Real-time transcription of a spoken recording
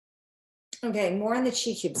Okay, more on the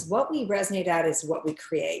chi cubes. What we resonate at is what we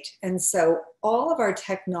create. And so all of our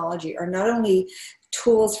technology are not only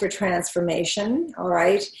tools for transformation, all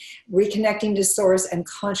right, reconnecting to source and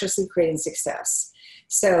consciously creating success.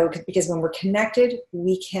 So, because when we're connected,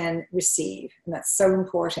 we can receive, and that's so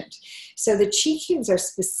important. So the chi cubes are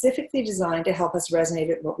specifically designed to help us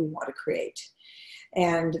resonate at what we want to create.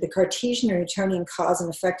 And the Cartesian or Newtonian cause and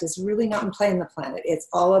effect is really not in play on the planet. It's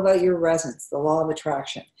all about your resonance, the law of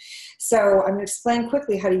attraction. So I'm going to explain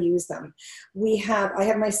quickly how to use them. I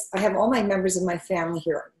have all my members of my family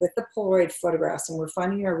here with the Polaroid photographs, and we're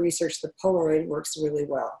finding in our research the Polaroid works really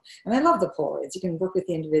well. And I love the Polaroids. You can work with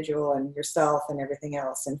the individual and yourself and everything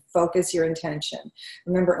else, and focus your intention.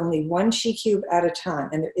 Remember, only one chi cube at a time,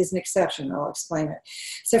 and there is an exception. I'll explain it.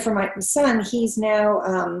 So for my son, he's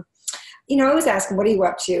now. I always ask him, what are you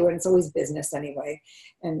up to? And it's always business anyway.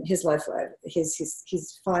 And his life,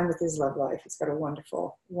 he's fine with his love life. He's got a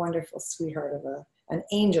wonderful, wonderful sweetheart of an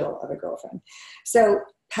angel of a girlfriend. So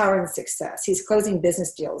power and success. He's closing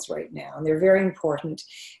business deals right now, and they're very important.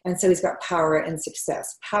 And so he's got power and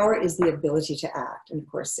success. Power is the ability to act. And of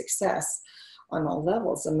course, success on all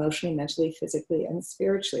levels, emotionally, mentally, physically, and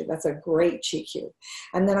spiritually. That's a great chi cube.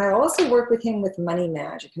 And then I also work with him with money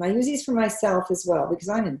magic. And I use these for myself as well because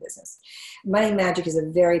I'm in business. Money magic is a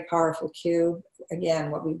very powerful cube.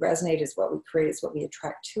 Again, what we resonate is what we create, is what we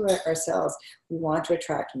attract to ourselves. We want to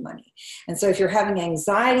attract money. And so if you're having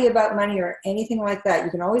anxiety about money or anything like that,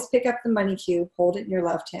 you can always pick up the money cube, hold it in your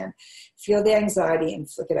left hand, feel the anxiety, and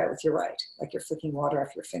flick it out with your right, like you're flicking water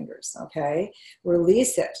off your fingers, okay?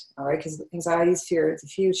 Release it, all right? Because anxiety is fear of the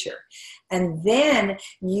future. And then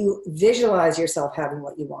you visualize yourself having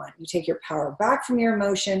what you want. You take your power back from your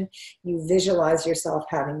emotion. You visualize yourself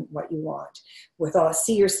having what you want.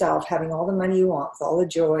 See yourself having all the money you want, with all the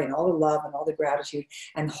joy and all the love and all the gratitude,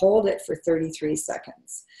 and hold it for 33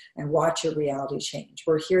 seconds and watch your reality change.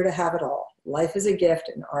 We're here to have it all. Life is a gift,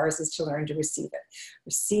 and ours is to learn to receive it.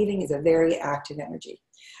 Receiving is a very active energy.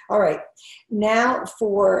 All right, now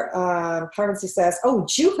for power and success. Oh,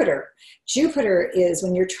 Jupiter. Jupiter is,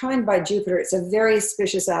 when you're trying by Jupiter, it's a very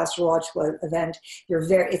auspicious astrological event.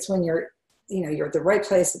 It's when you're at the right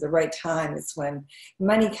place at the right time. It's when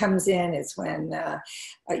money comes in. It's when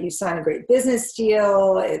you sign a great business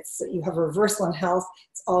deal. You have a reversal in health.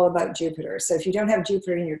 It's all about Jupiter. So if you don't have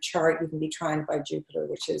Jupiter in your chart, you can be trying by Jupiter,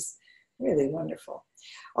 which is really wonderful.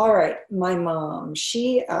 All right, my mom,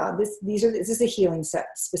 this is a healing set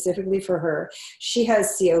specifically for her. She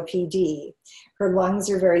has COPD. Her lungs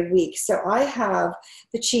are very weak. So I have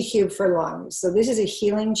the Chi Cube for lungs. So this is a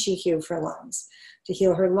healing Chi Cube for lungs, to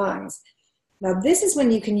heal her lungs. Now this is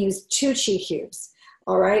when you can use 2 Chi Cubes.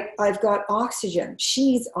 All right, I've got oxygen.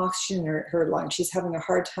 She needs oxygen in her lungs. She's having a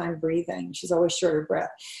hard time breathing. She's always short of breath.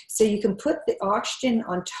 So you can put the oxygen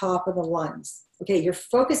on top of the lungs. Okay, you're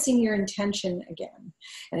focusing your intention again.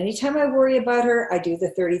 And anytime I worry about her, I do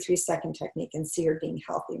the 33-second technique and see her being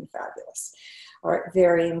healthy and fabulous. All right,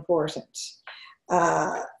 very important.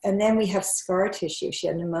 And then we have scar tissue. She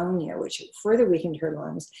had pneumonia, which further weakened her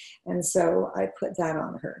lungs. And so I put that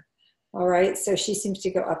on her. All right, so she seems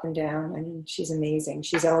to go up and down. I mean, she's amazing.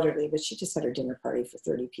 She's elderly, but she just had her dinner party for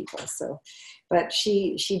 30 people. So, but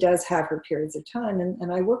she does have her periods of time,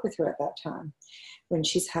 and I work with her at that time when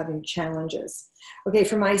she's having challenges. Okay,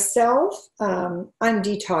 for myself, I'm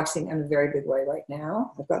detoxing in a very big way right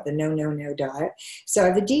now. I've got the no diet. So I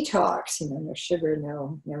have the detox, no sugar,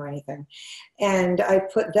 no anything. And I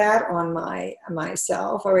put that on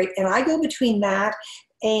myself, all right? And I go between that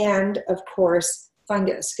and, of course,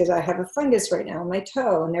 fungus, because I have a fungus right now on my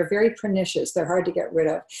toe, and they're very pernicious. They're hard to get rid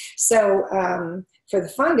of. So for the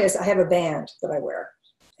fungus, I have a band that I wear.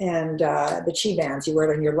 And the chi bands, you wear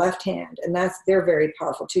it on your left hand, and they're very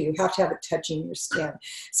powerful too. You have to have it touching your skin.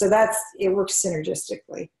 So it works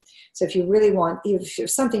synergistically. So if you really want, if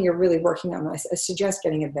there's something you're really working on, I suggest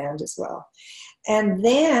getting a band as well. And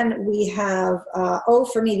then we have,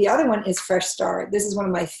 for me, the other one is Fresh Start. This is one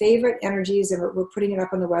of my favorite energies, and we're putting it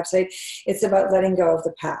up on the website. It's about letting go of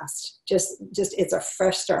the past. Just it's a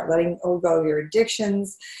fresh start, letting go of your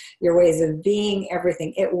addictions, your ways of being,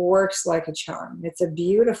 everything. It works like a charm. It's a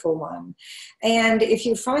beautiful one. And if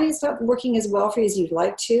you find it's not working as well for you as you'd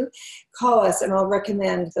like to, call us, and I'll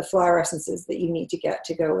recommend the flower essences that you need to get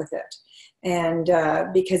to go with it. And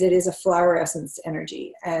because it is a flower essence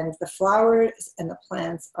energy, and the flowers and the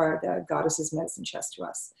plants are the goddess's medicine chest to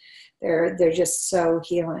us. They're just so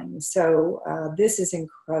healing. So this is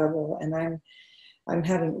incredible, and I'm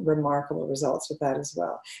having remarkable results with that as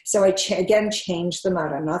well. So I again changed them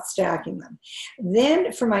out. I'm not stacking them.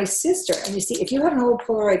 Then for my sister, and you see, if you have an old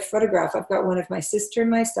Polaroid photograph, I've got one of my sister and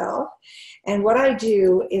myself. And what I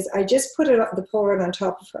do is I just put the Polaroid on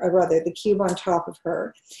top of her, or rather the cube on top of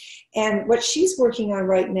her. And what she's working on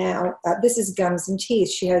right now, this is gums and teeth.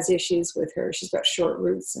 She has issues with her. She's got short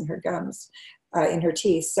roots in her gums, in her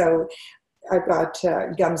teeth. So I've got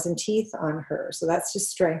gums and teeth on her. So that's to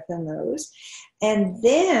strengthen those. And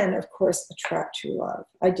then, of course, attract true love.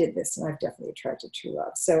 I did this and I've definitely attracted true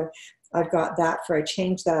love. So I've got that for, I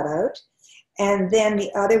changed that out. And then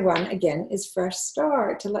the other one, again, is fresh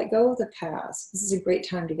start, to let go of the past. This is a great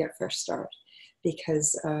time to get fresh start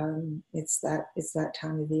because it's that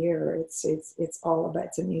time of the year. It's all about,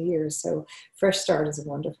 it's a new year. So fresh start is a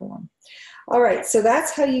wonderful one. All right, so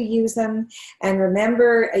that's how you use them. And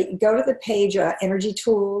remember, go to the page, Energy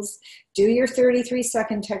Tools, do your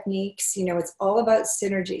 33-second techniques. You know, it's all about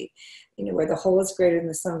synergy, you know, where the whole is greater than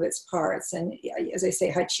the sum of its parts. And as I say,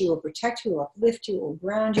 Hai Chi will protect you, will uplift you, will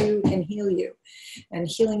ground you, can heal you. And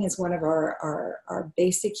healing is one of our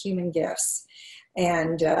basic human gifts.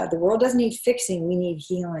 And the world doesn't need fixing, we need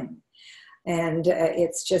healing. And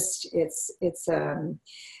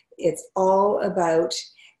it's all about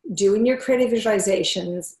doing your creative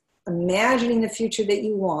visualizations, imagining the future that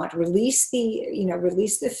you want, release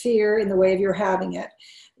the fear in the way of your having it,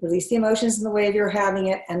 release the emotions in the way of your having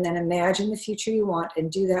it, and then imagine the future you want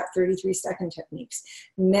and do that 33-second techniques.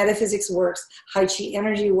 Metaphysics works, Hai Chi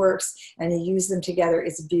energy works, and you use them together.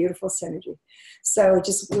 It's beautiful synergy. So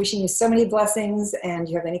just wishing you so many blessings, and if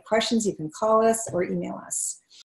you have any questions, you can call us or email us.